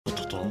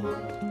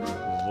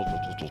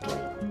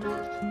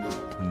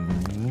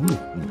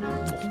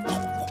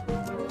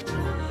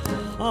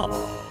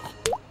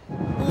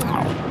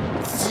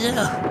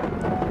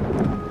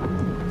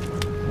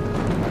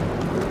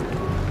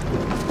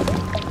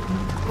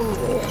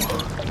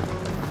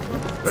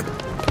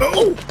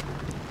Oh!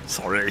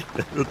 Sorry.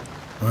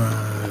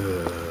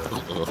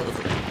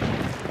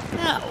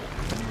 No.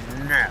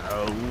 No.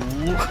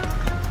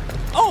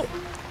 Oh!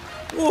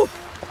 Oh!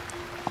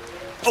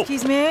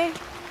 Excuse me?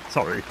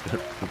 Sorry.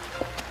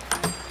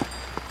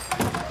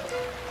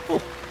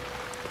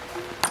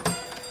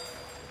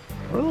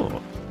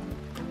 Oh.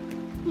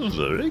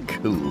 Very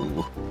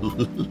cool.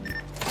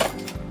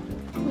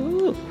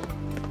 Oh.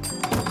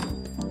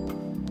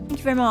 Thank you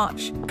very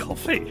much.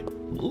 Coffee.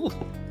 Oh.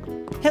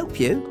 Help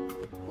you?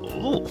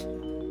 Oh.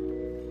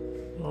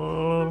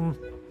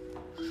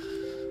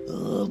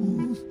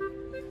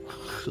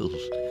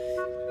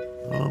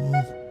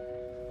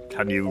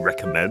 Can you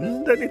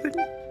recommend anything?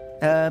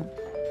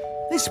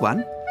 This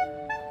one?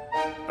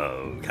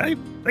 Okay,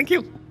 thank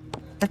you.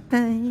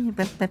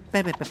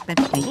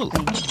 Oh,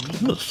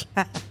 goodness.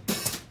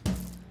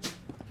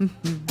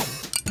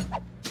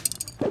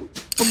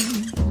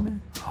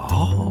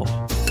 Oh.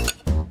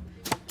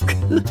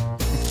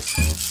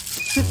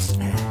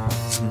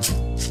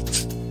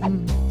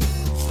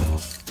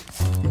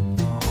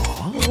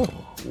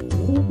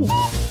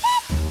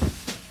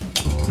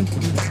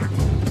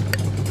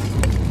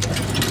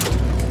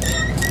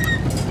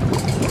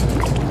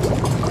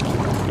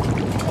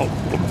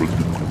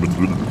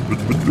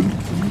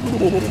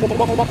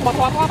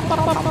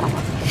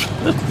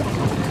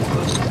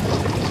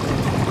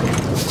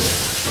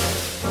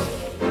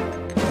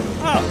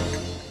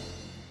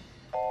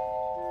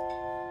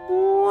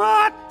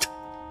 What?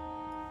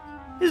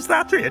 Is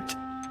that it?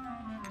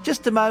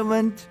 Just a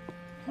moment.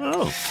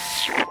 Oh.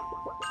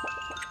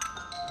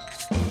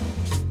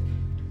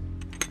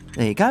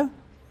 There you go.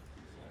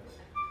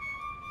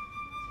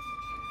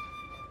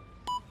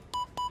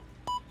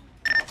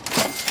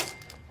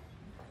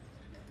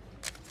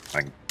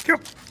 Thank you.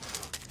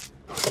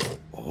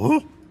 Oh?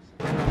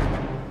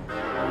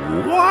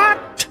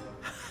 What?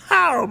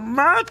 How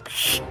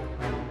much?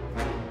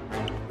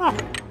 I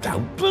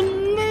don't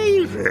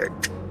believe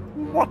it.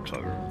 What a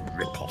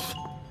rip-off.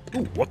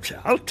 Oh, watch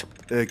out.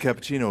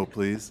 Cappuccino,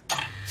 please.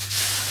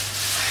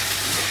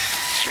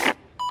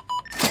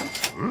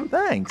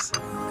 Thanks.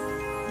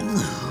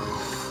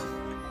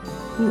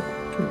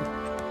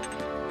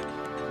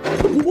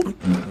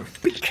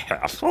 Be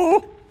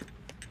careful.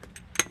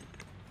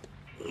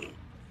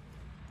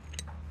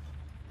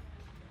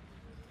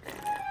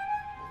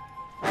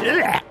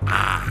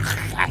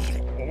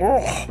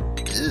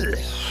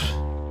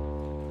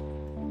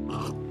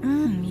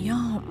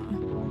 Yum.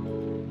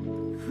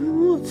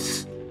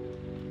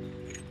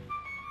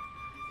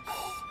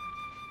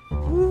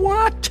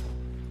 What?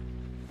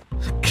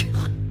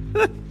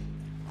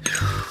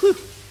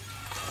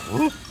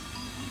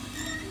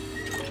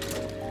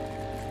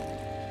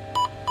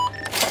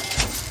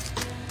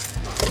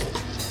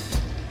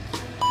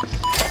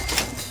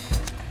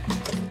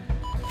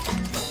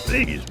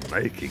 He's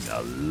making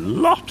a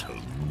lot of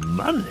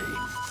money.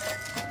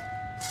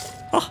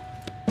 Oh.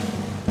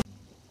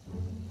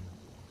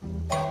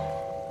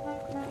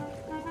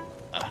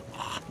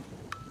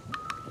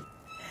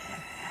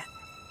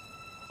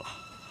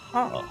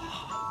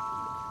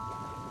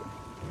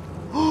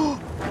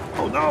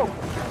 Oh no!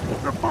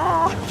 The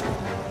bar!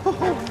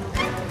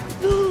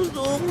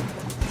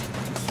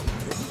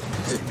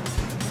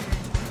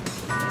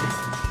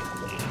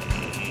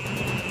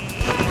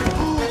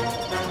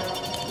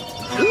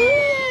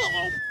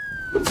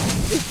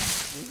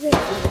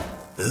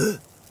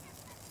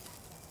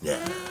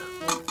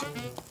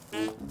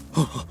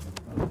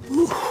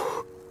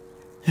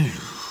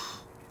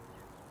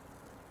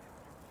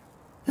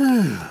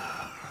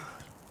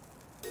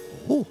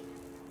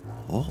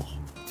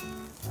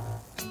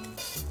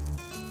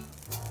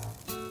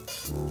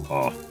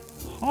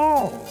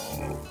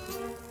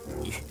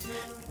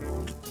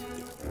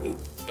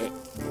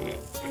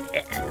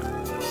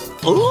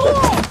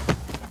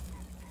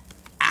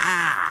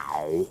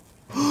 Ow!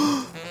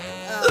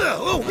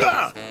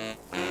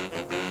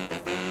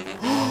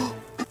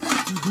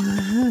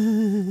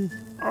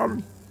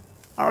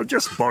 I'll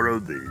just borrow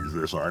these,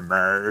 if I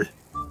may.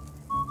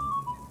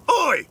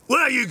 Oi!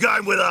 Where are you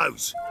going with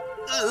those?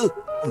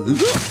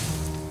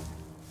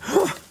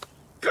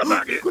 Come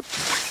back here.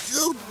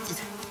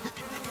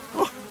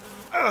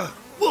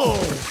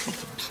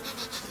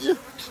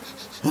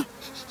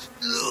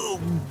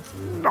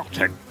 Not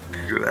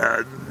again.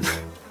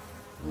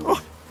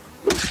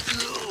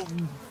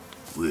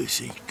 Where's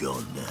he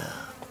gone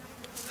now?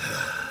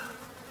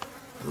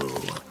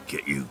 Oh, I'll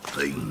get you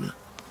clean.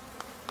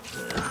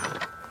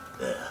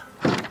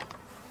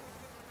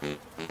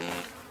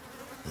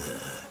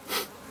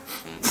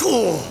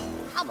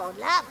 Come on,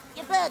 love.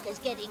 Your burger's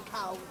getting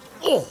cold.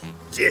 Oh,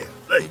 dear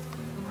me.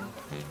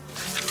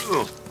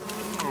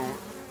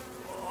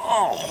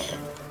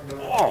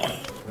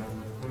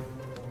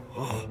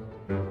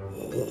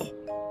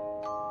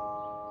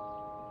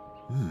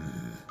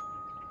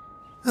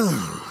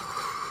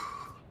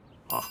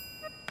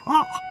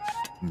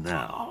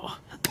 Now,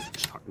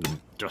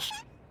 just...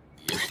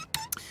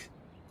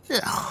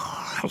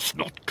 That's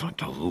not going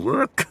to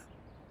work.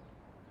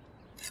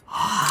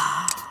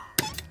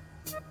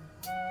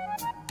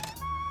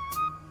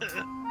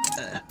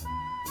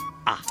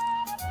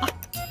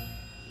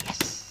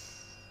 Yes.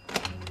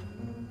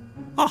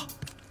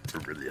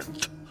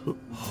 Brilliant.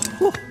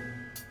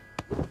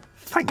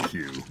 Thank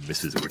you,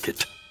 Mrs.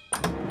 Wicket.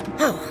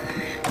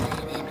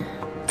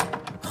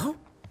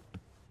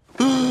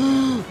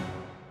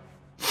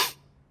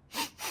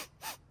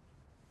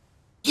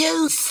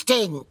 You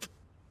stink.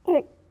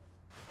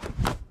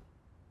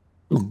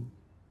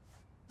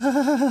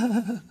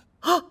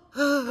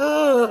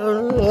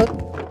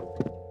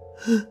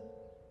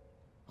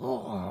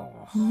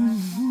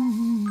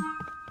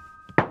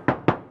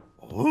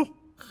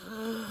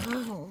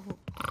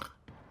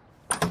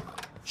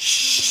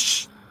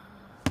 Shh.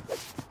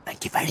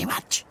 Thank you very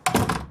much.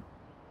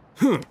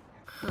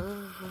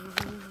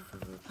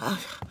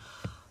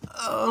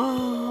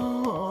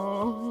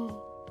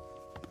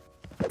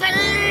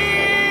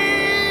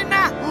 Bean!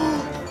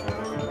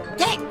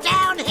 Get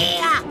down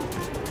here!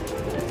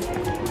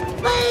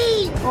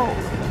 Bean!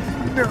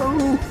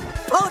 No!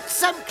 Put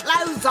some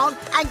clothes on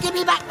and give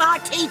me back my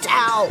tea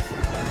towel!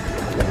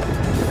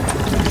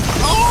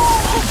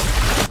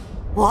 Oh!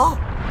 What?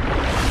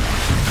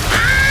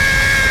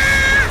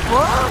 Ah!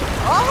 What?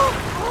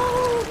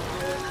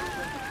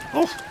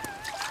 Oh,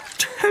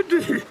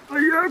 Teddy, are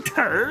you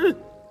okay?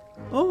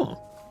 Oh.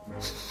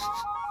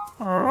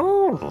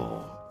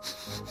 Oh.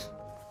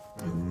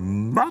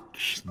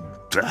 Much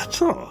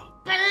better.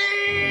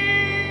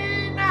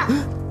 Bean!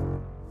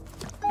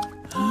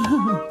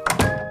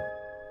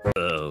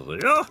 There we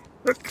are.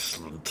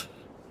 Excellent.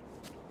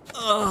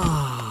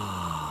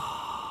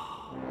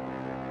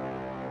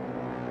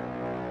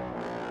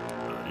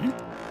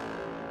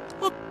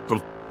 What the...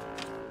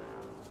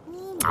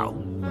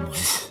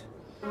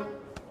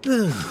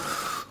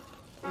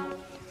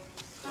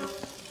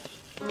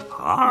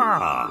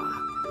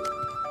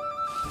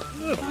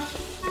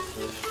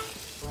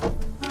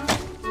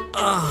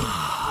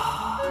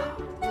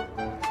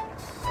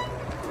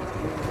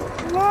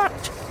 What?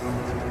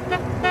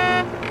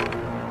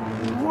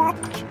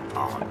 What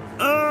on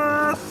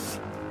earth?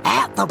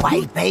 Out the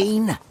way,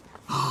 Bean!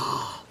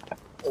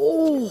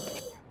 Oh!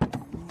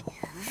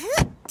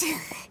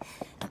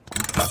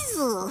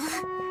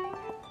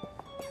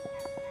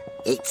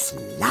 It's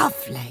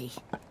lovely.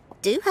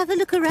 Do have a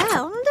look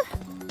around.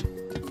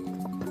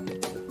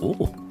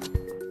 Oh.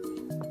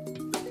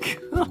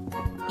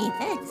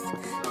 Yes.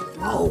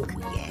 Oh,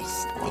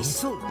 yes,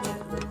 this'll do.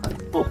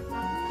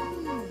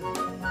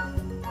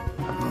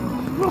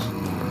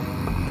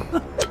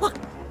 What?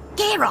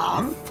 Get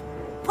off!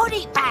 Put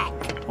it back!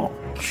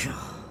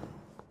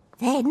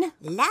 Then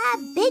la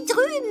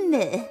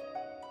bedroom.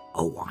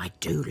 Oh, I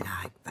do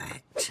like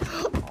that.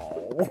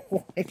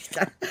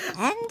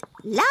 And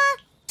la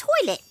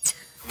toilet.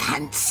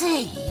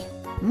 Fancy!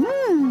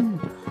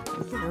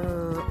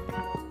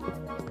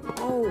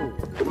 Oh,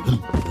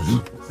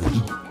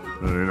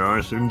 Very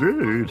nice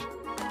indeed.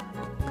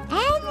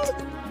 And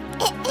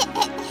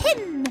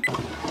him.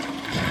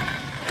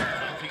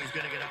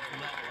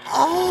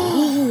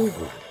 oh!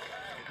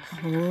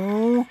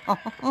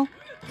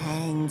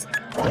 And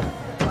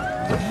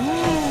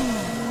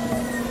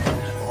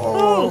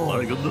Oh,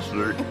 my goodness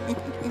me.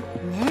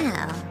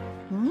 now.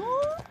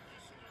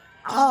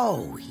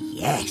 Oh,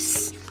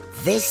 yes,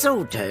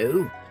 this'll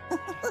do.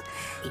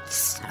 It's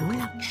so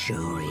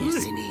luxurious,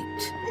 isn't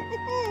it?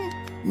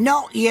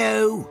 Not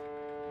you!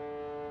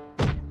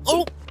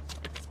 Oh!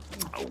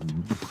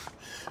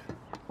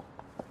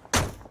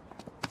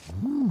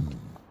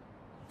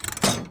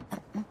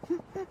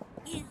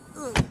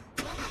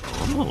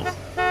 Oh.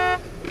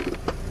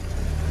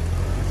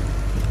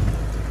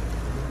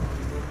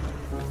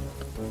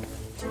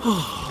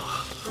 Oh.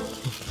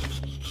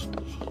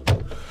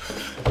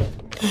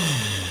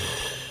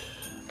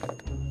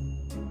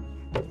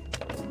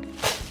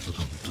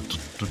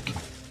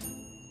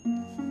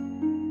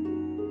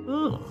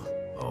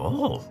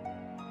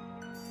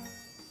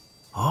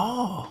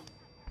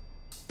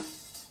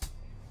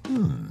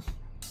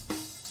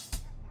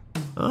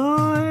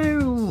 I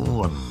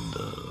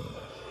wonder.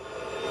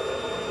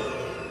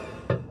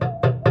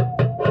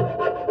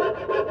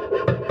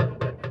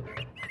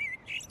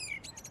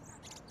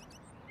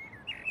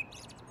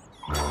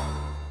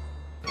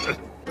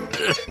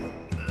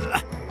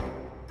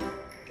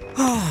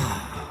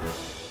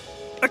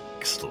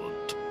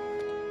 Excellent.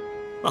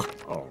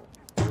 Oh.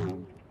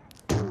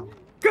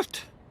 Good.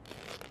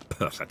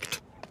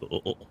 Perfect.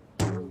 Oh.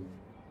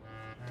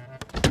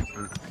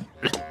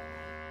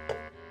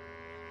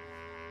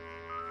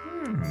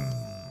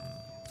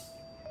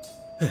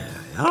 There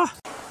we are.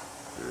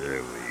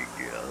 There we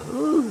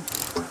go.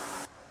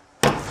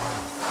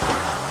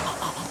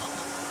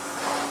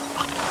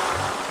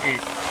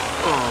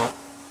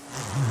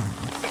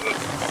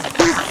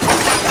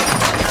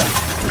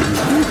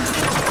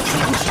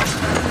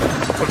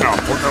 Look out,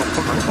 look out,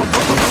 look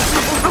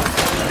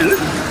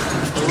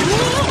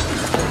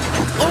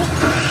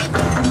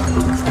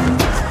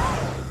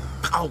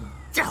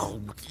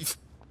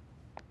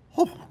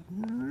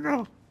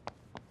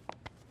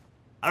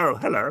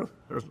hello.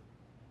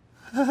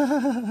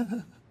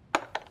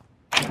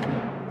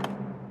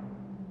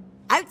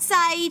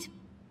 Outside.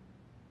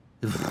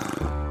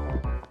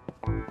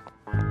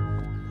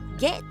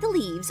 Get the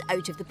leaves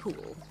out of the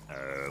pool.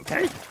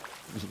 Okay.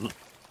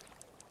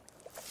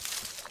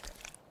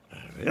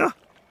 There we are.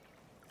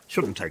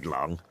 Shouldn't take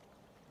long.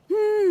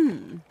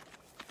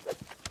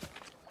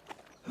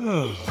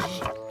 Okay.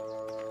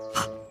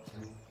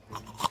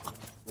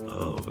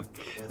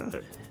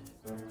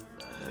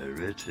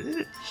 There it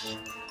is.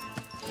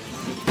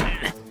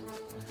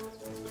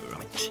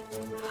 Right.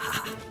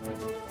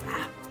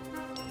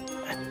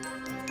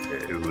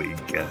 There we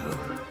go.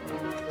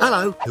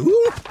 Hello.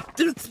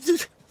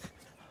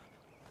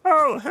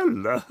 Oh,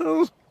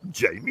 hello.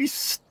 Jamie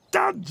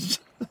Studs.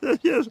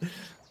 Yes.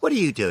 What are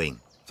you doing?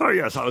 Sorry,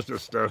 yes, I was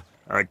just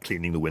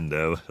cleaning the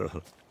window.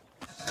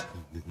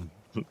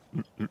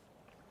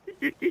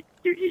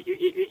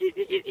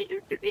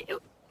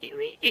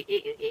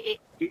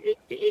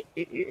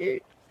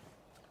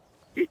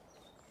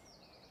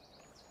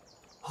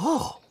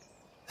 Oh,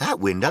 that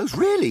window's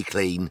really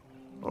clean.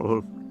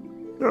 Oh,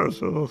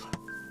 yes.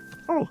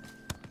 Oh.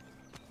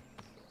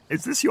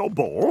 Is this your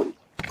ball?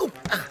 Help!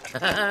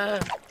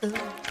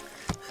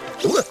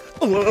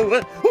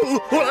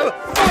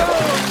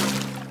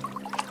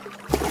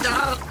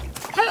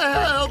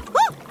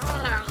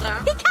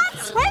 He can't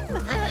swim.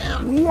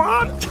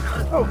 What?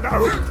 Oh, no.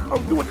 Oh,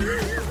 do it.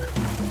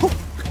 Oh,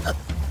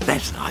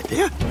 there's an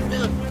idea.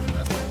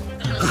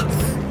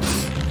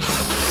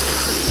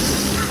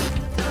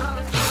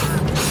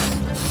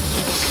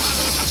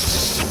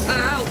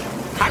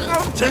 Hang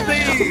on to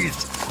these.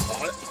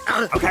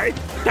 Okay,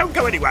 don't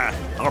go anywhere.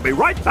 I'll be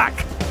right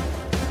back.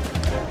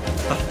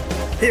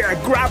 Here,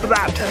 grab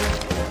that.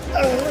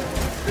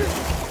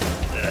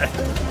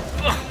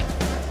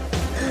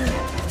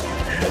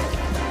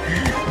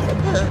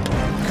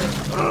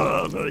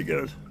 Oh, very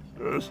good.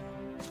 Yes.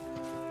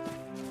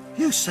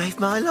 You saved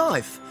my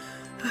life.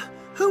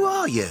 Who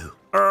are you?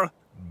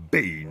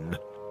 Bean.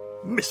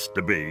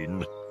 Mr.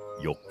 Bean.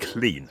 Your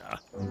cleaner.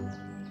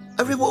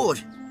 A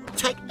reward.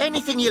 Take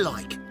anything you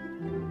like.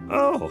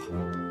 Oh,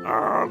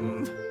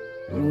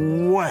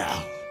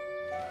 well.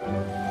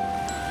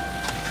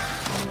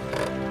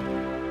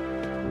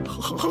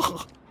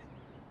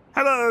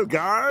 Hello,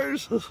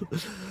 guys.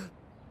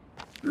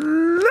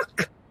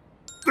 Look,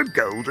 the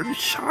golden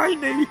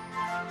shiny.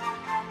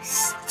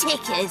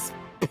 Stickers.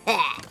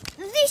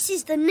 This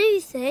is the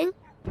new thing.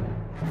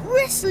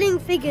 Wrestling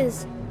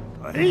figures.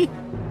 Hey?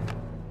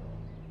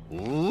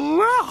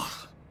 Well,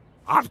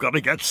 I've got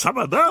to get some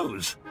of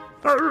those.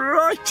 All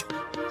right.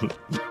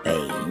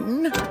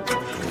 Bean?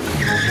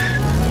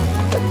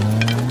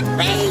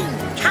 Bean,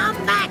 come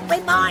back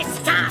with my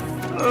stuff.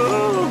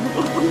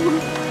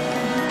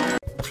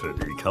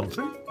 Pretty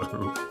comfy.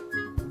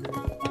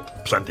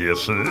 Plenty of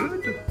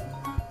food.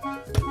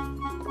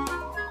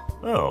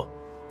 Oh.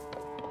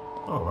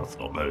 Oh, that's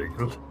not very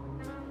good.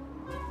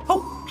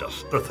 Oh,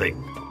 just the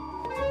thing.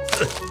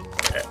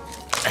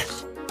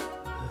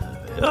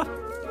 Yeah.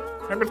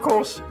 And of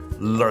course,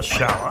 the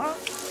shower.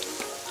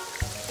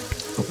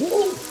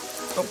 Ooh.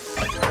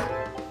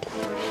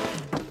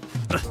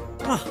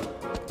 Oh.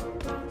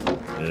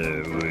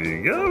 There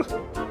we go.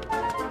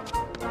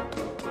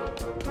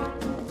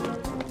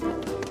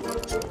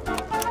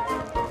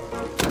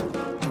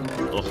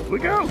 Off we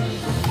go.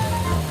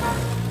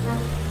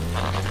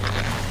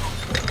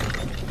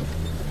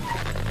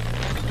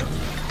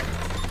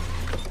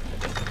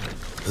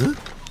 Huh?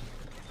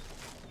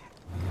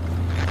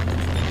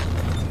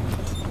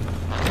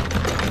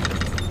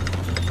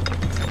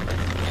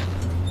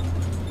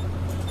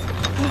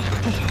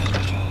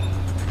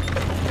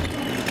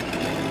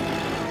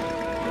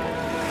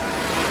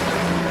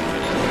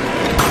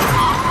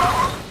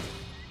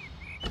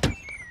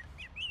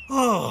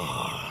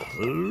 Oh,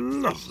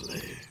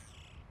 lovely.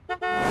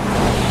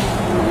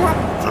 What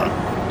the?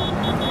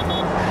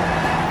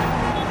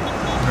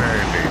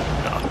 Maybe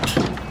not.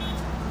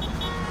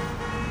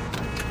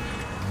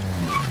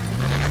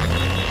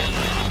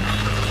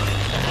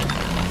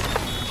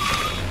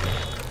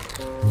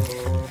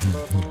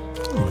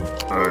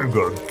 Very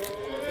good.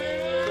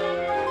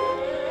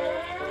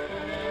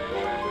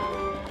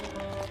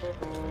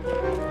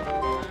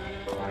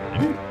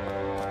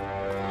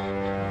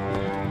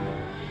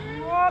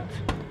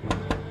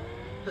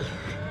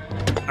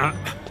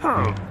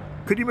 Oh,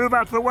 could you move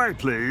out of the way,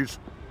 please?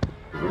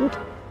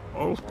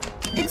 Oh,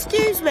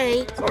 Excuse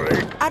me.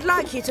 sorry. I'd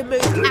like you to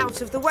move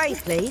out of the way,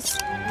 please.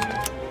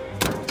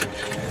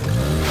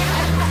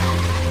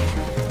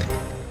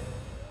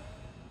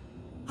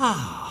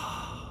 Oh.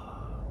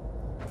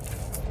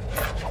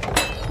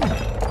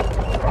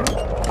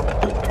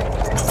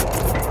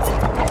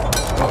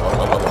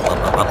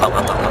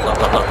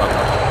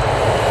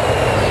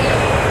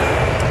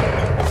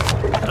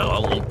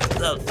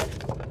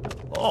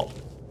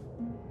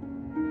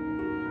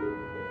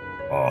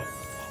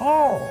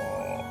 Oh.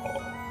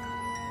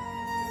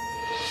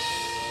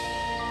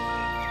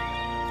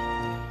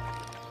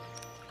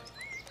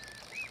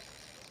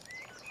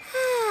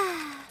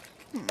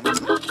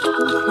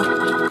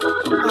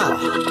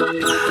 Turn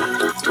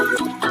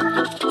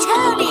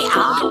it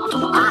up.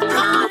 I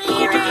can't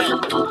hear it.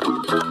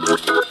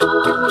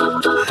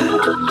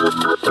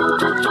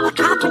 A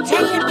cup of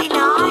tea would be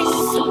nice.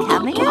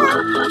 Coming up.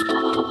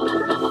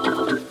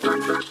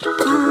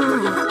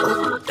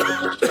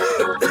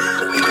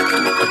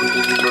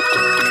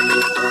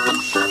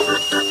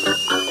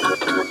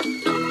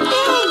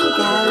 There you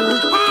go.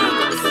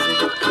 Thanks.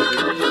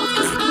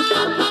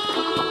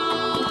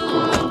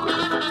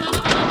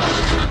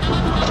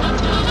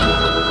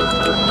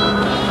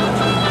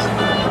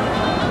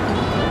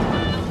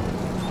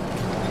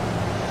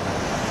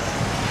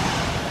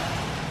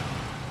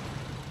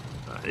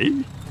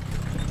 Hey?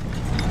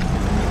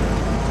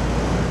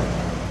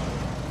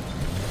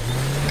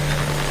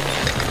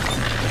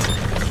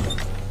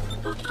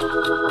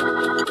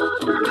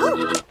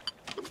 Oh,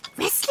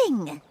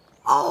 wrestling.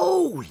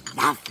 Oh,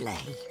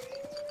 lovely.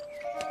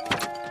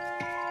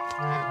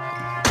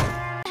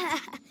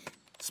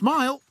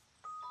 Smile.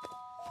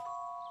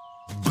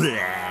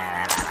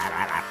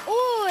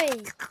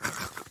 Oi!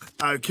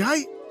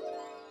 Okay.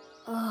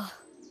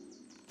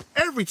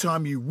 Every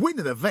time you win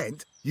an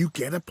event, you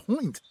get a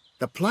point.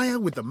 The player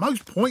with the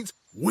most points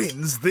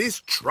wins this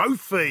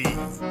trophy.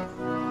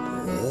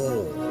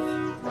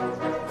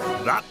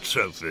 That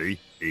trophy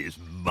is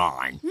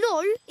mine.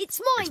 No,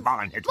 it's mine. It's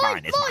mine, it's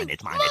mine, it's mine,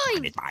 it's mine, it's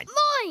mine, it's mine.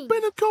 Mine.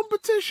 Bit of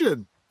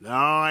competition.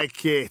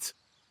 Like it.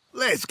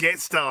 Let's get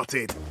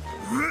started.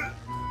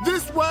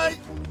 This way.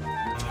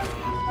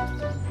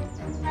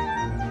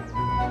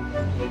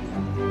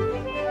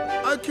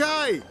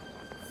 Okay.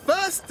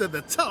 First to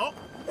the top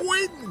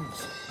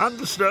wins.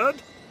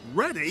 Understood?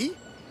 Ready?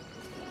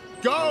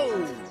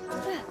 Go.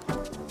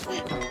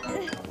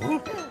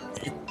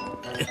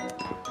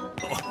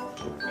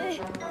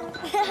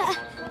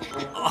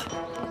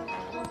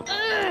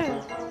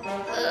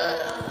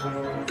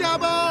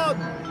 Come on.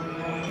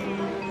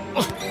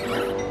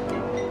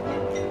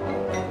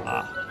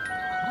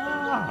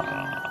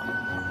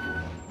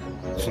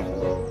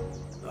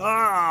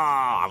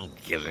 I'm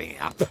giving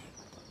up.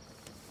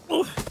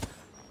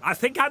 I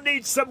think I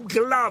need some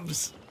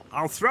gloves.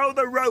 I'll throw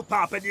the rope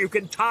up and you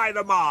can tie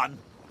them on.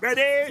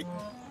 Ready?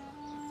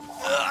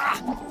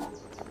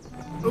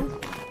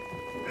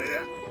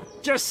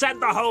 Just set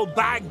the whole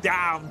bag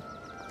down.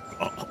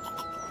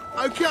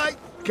 Okay,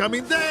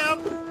 coming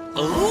down.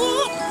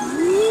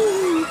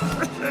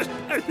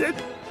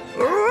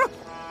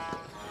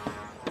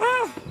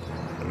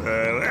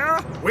 There we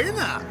are.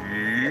 Winner.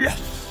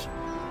 Yes.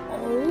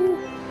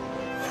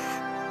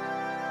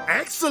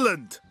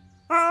 Excellent.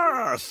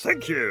 Ah,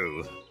 thank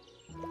you.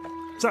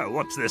 So,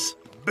 what's this?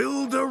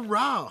 Build a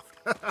raft.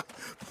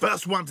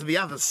 First one to the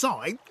other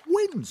side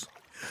wins.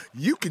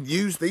 You can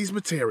use these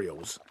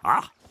materials.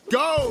 Ah,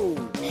 Go.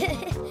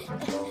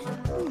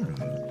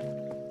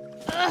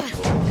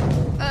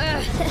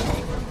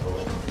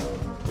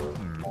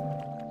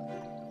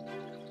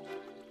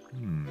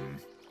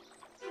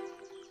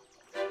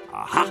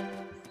 aha.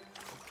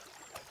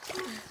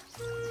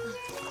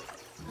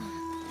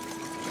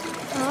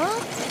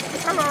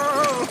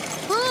 Hello.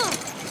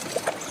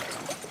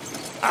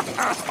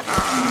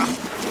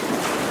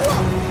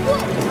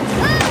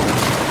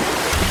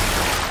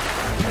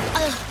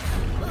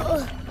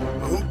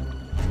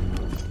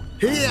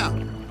 Here.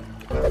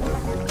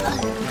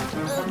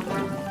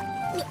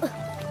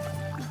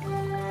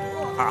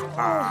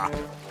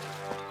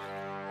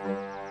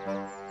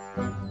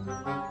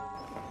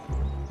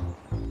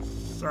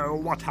 So,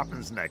 what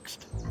happens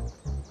next?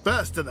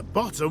 First to the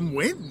bottom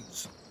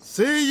wins.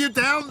 See you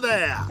down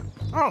there.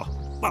 Oh,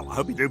 well, I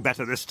hope you do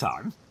better this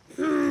time.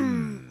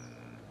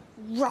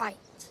 Right.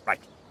 Right.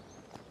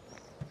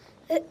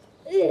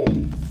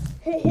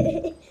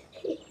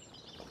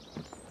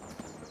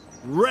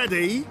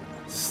 Ready,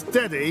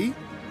 steady.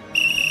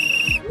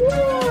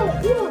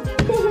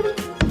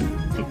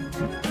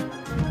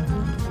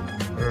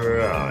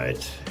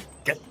 Right.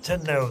 Get to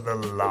know the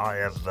lie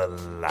of the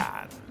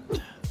land.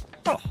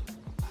 Oh,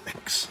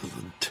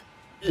 excellent.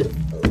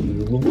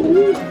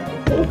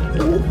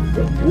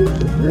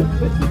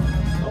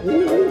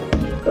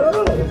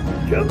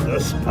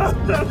 Goodness.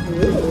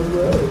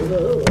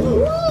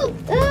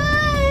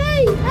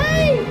 Hey!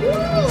 Hey!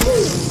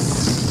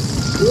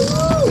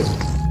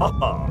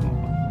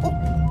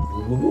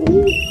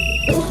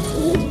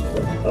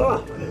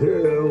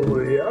 Here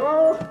we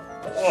are.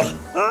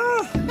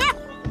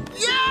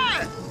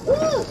 Yeah!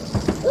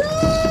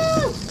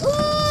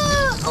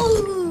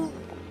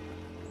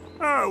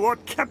 Oh,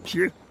 what kept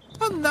you?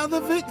 Another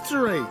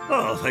victory.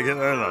 Oh, thank you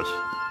very much.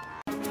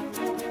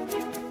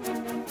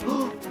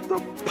 The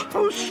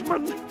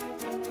postman!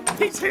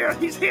 He's here,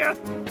 he's here!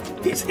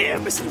 He's here,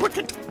 Mrs.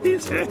 Wicket!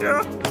 He's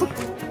here!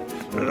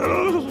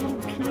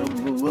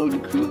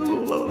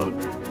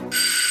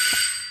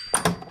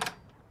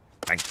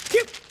 Thank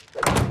you!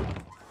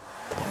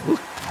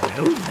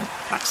 No,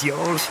 that's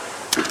yours.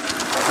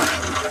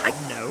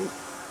 No.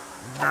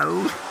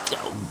 No.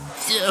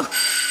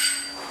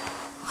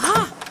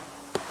 Ah!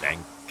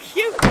 Thank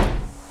you!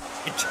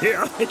 It's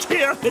here, it's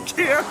here, it's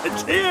here,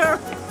 it's here!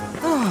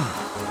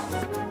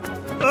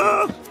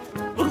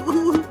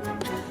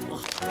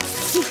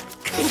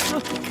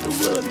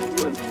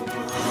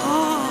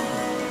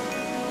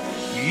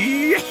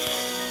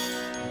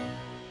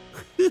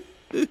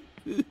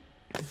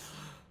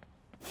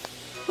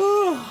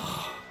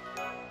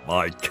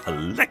 My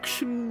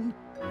collection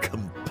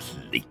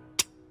complete.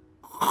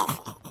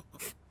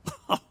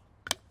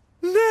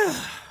 There.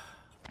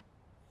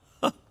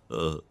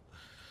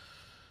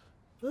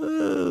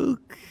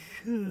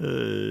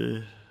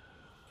 Okay.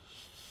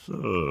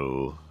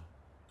 So,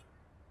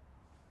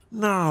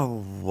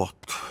 now what?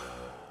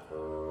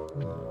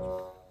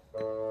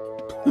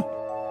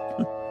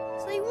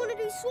 So you want to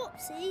do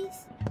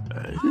swapsies?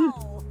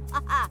 Oh.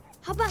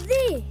 How about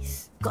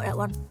this? Got that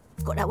one.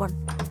 Got that one.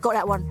 Got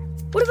that one.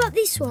 What about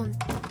this one?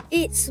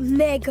 It's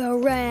mega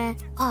rare.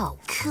 Oh,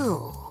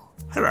 cool.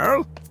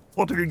 Hello?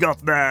 What have you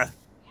got there?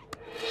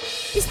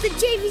 It's the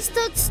JV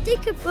Stud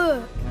sticker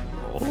book.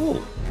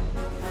 Oh.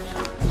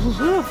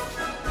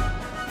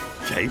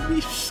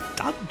 Jamie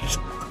Studs.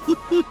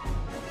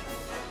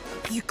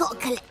 You've got to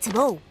collect them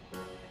all.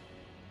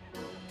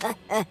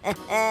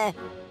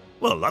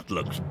 Well, that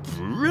looks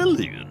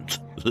brilliant.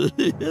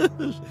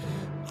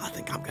 I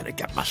think I'm going to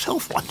get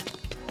myself one.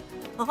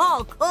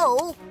 Oh,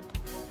 cool.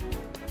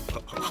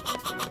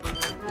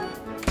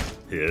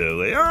 Here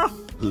they are.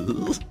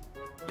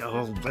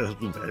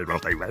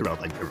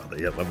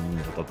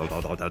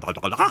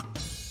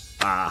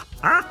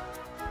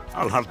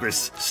 I'll have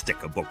this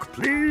sticker book,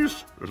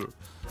 please.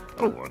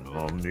 Oh, and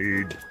I'll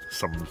need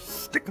some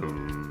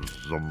stickers.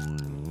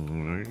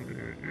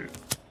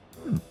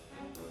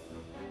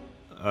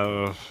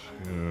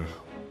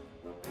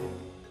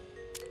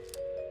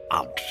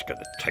 I'm just going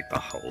to take the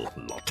whole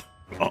lot.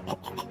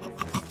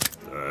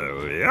 There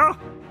we are.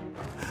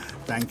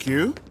 Thank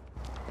you.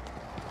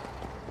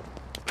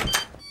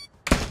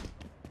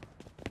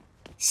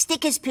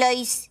 Stickers,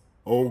 please.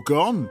 All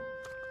gone.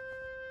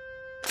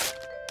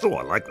 Oh,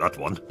 I like that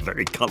one.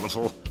 Very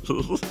colourful.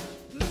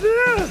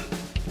 There.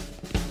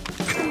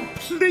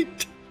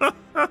 Complete.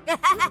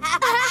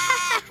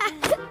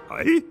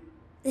 Aye?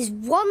 There's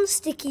one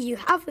sticker you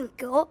haven't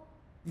got.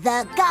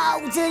 The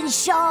golden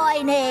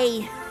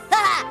shiny.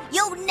 Ha!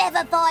 You'll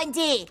never find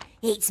it.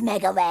 It's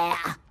mega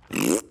rare.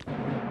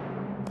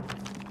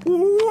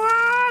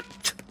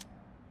 What?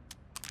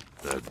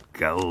 The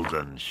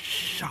golden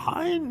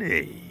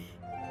shiny.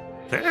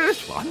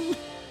 There's one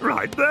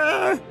right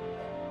there.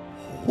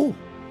 Oh,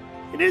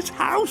 in his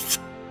house.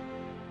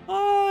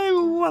 I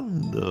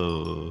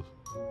wonder.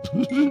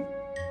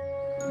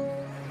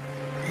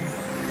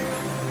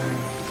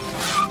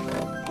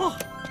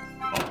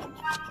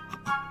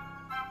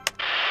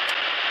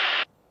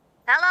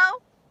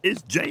 Hello?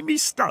 Is Jamie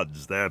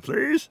Studs there,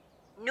 please?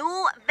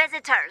 No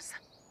visitors.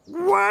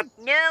 What?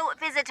 No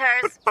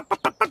visitors.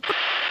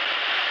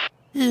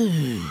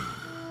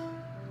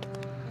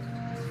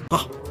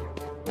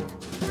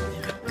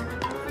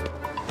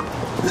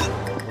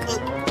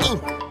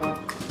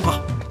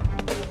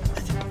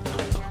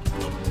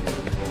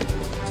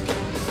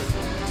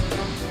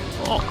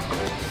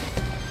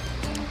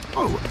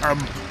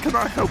 Can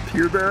I help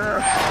you there?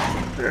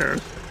 There.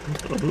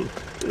 Oh,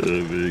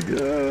 there we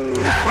go.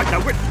 Wait, no,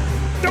 wait.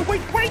 No,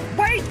 wait.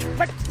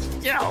 But,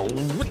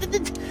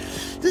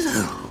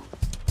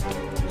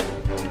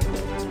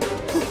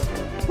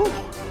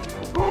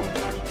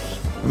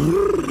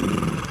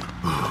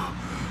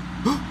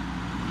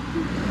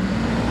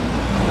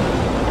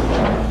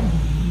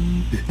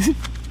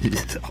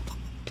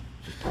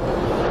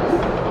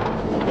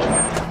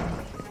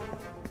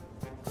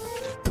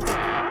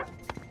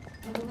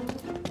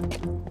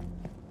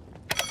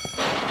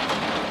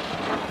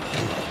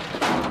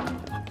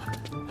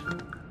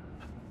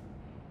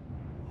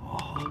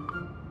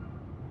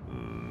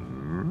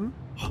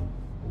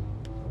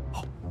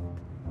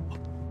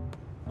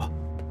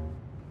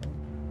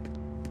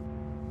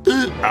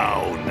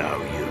 oh, no,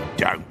 you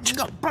don't.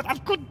 No, but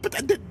I've got...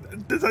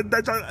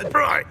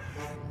 Right.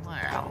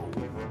 Well...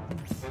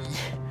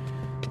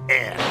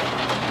 Yeah.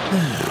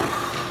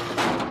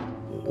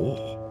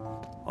 Oh.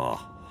 Aha.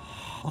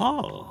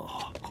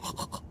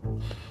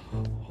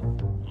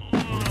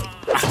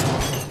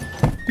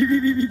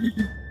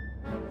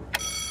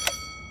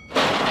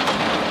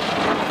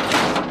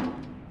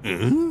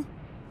 Hmm?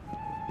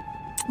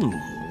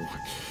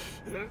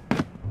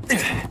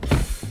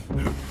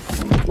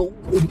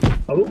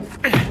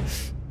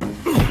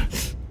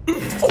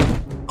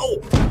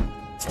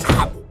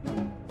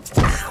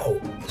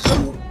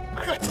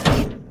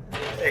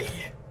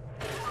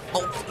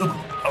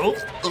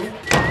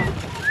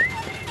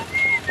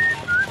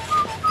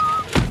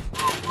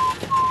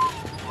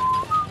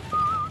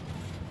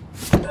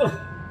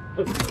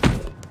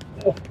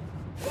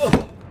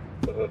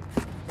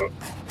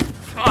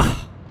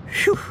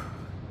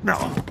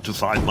 Now, to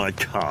find my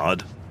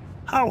card.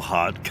 How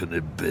hard can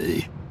it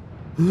be?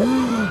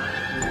 Oh,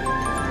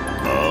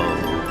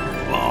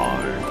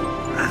 my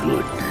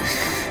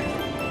goodness.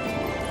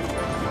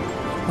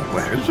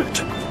 Where is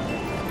it?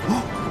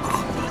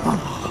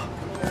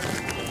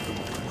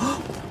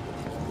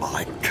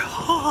 My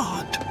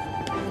card.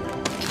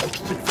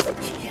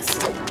 Yes.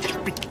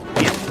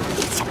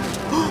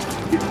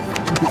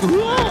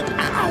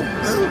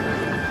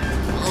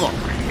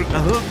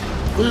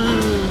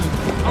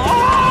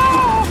 Ow.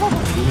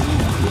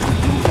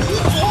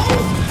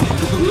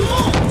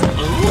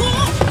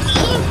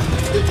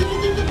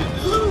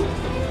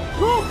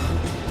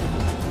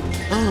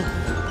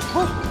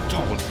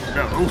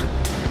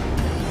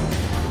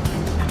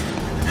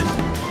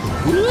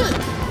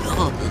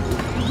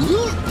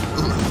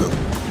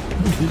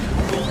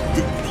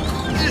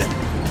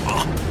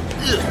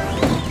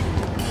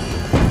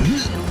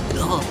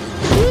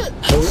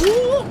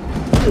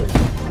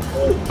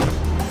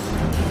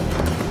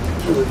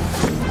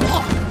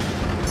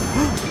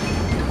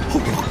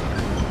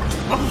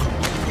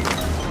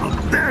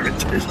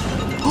 it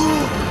is.